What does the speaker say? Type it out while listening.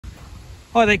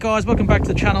Hi there guys, welcome back to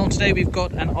the channel. Today we've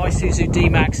got an Isuzu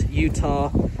Dmax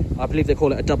Utah. I believe they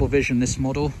call it a double vision, this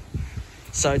model.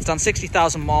 So it's done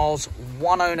 60,000 miles,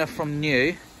 one owner from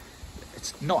new.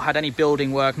 It's not had any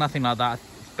building work, nothing like that.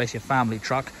 It's basically a family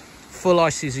truck. Full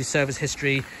Isuzu service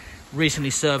history, recently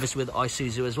serviced with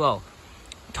Isuzu as well.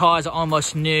 Tyres are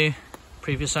almost new.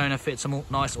 Previous owner fit some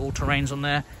nice all-terrains on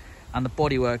there, and the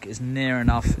bodywork is near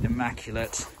enough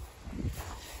immaculate.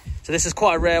 So this is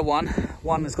quite a rare one.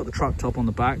 One that's got the truck top on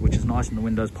the back, which is nice, and the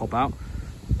windows pop out,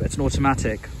 but it's an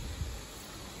automatic.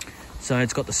 So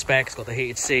it's got the specs, it's got the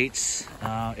heated seats,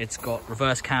 it's got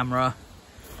reverse camera,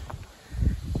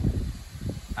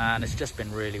 and it's just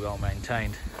been really well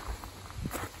maintained.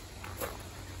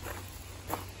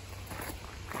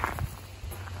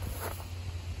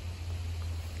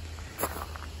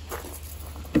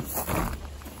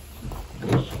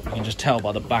 You can just tell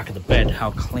by the back of the bed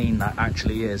how clean that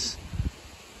actually is.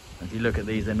 If you look at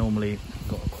these, they're normally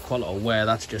got quite a lot of wear.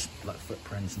 That's just like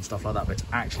footprints and stuff like that, but it's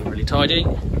actually really tidy.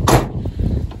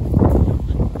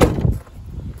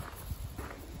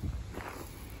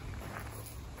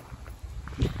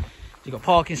 You've got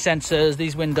parking sensors,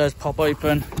 these windows pop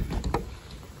open.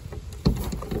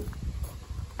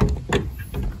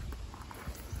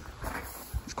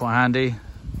 It's quite handy.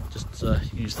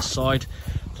 Just use the side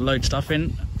to load stuff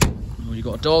in. Or you've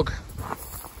got a dog.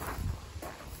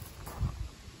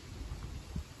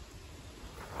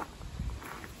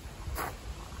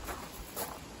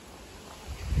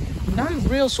 No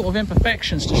real sort of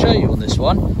imperfections to show you on this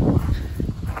one.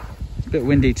 It's a bit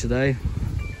windy today.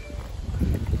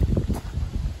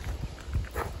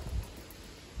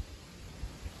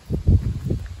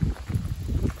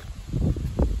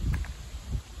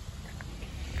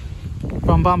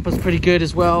 Front bumper's pretty good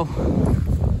as well.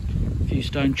 A few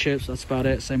stone chips, that's about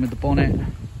it. Same with the bonnet.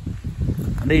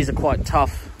 And these are quite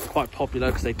tough, quite popular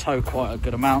because they tow quite a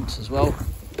good amount as well.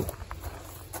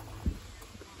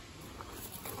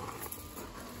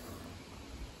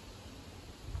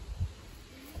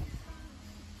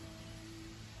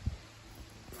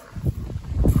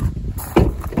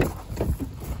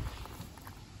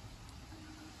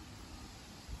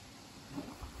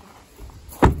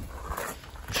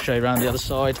 Show you around the other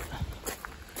side.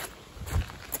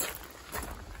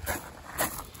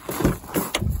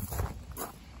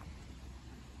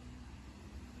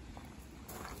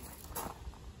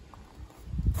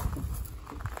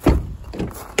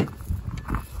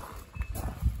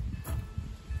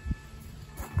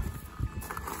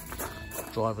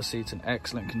 Driver seat's in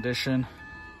excellent condition.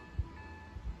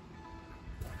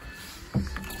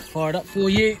 Fire it up for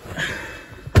you.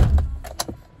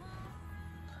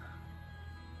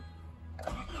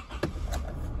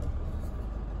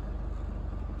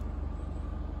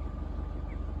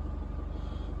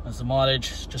 That's the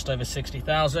mileage, just over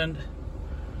 60,000.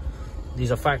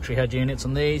 These are factory head units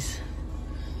on these.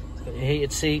 It's got your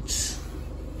heated seats.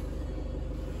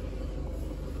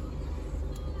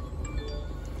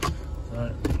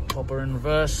 So, popper in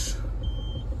reverse.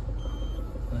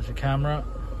 There's your camera.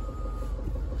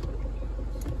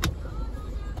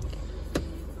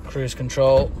 Cruise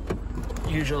control.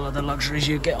 Usual other luxuries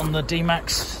you get on the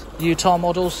Dmax Utah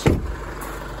models.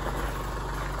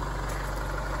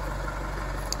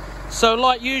 So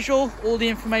like usual, all the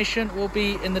information will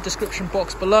be in the description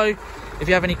box below. If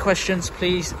you have any questions,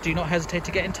 please do not hesitate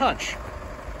to get in touch.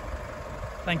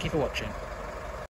 Thank you for watching.